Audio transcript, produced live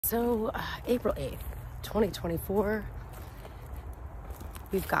So April 8th, 2024,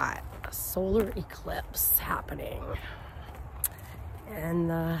 we've got a solar eclipse happening. And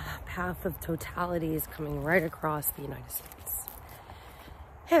the path of totality is coming right across the United States.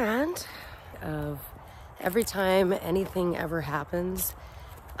 And every time anything ever happens,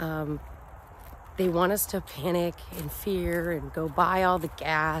 they want us to panic and fear and go buy all the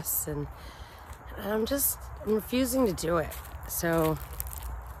gas, and I'm refusing to do it. So,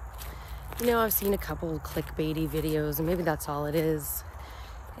 I've seen a couple clickbaity videos, and maybe that's all it is.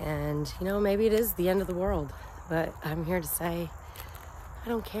 And, maybe it is the end of the world. But I'm here to say, I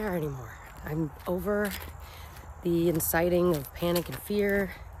don't care anymore. I'm over the inciting of panic and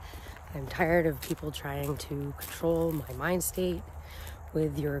fear. I'm tired of people trying to control my mind state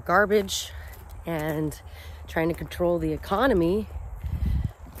with your garbage and trying to control the economy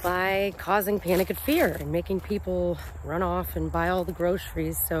by causing panic and fear and making people run off and buy all the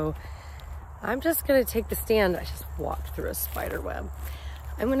groceries. So I'm just going to take the stand. I just walked through a spider web.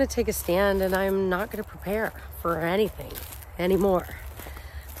 I'm going to take a stand, and I'm not going to prepare for anything anymore.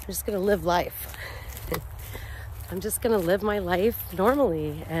 I'm just going to live life. I'm just going to live my life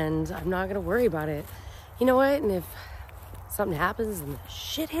normally, and I'm not going to worry about it. You know what? And if something happens and the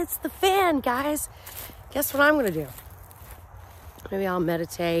shit hits the fan, guys, guess what I'm going to do? Maybe I'll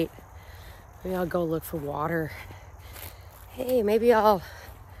meditate. Maybe I'll go look for water. Hey, maybe I'll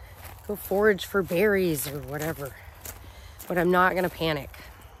go forage for berries or whatever. But I'm not going to panic.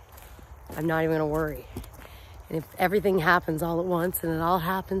 I'm not even going to worry. And if everything happens all at once, and it all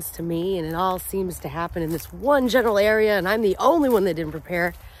happens to me, and it all seems to happen in this one general area, and I'm the only one that didn't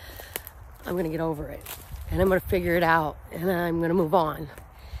prepare, I'm going to get over it. And I'm going to figure it out, and I'm going to move on.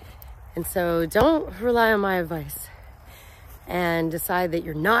 And so don't rely on my advice and decide that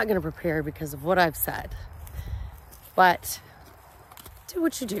you're not going to prepare because of what I've said. But do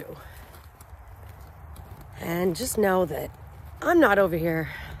what you do. And just know that I'm not over here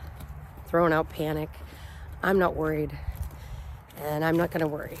throwing out panic. I'm not worried, and I'm not going to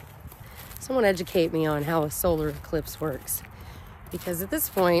worry. Someone educate me on how a solar eclipse works, because at this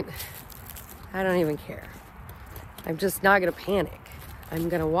point, I don't even care. I'm just not going to panic. I'm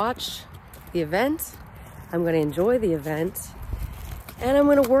going to watch the event. I'm going to enjoy the event, and I'm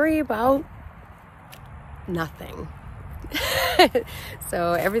going to worry about nothing.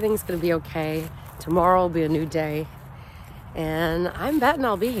 So everything's going to be okay. Tomorrow will be a new day, and I'm betting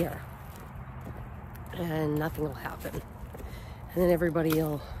I'll be here. And nothing will happen. And then everybody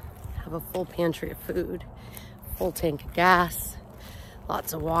will have a full pantry of food, full tank of gas,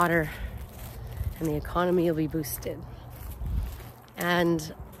 lots of water, and the economy will be boosted.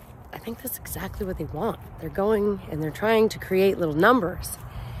 And I think that's exactly what they want. They're going and they're trying to create little numbers.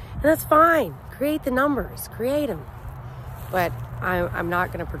 And that's fine. Create the numbers. Create them. But I'm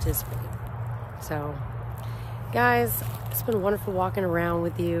not going to participate. So, guys, it's been wonderful walking around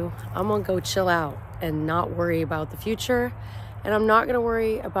with you. I'm going to go chill out and not worry about the future. And I'm not going to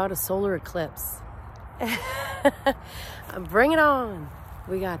worry about a solar eclipse. Bring it on.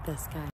 We got this, guys.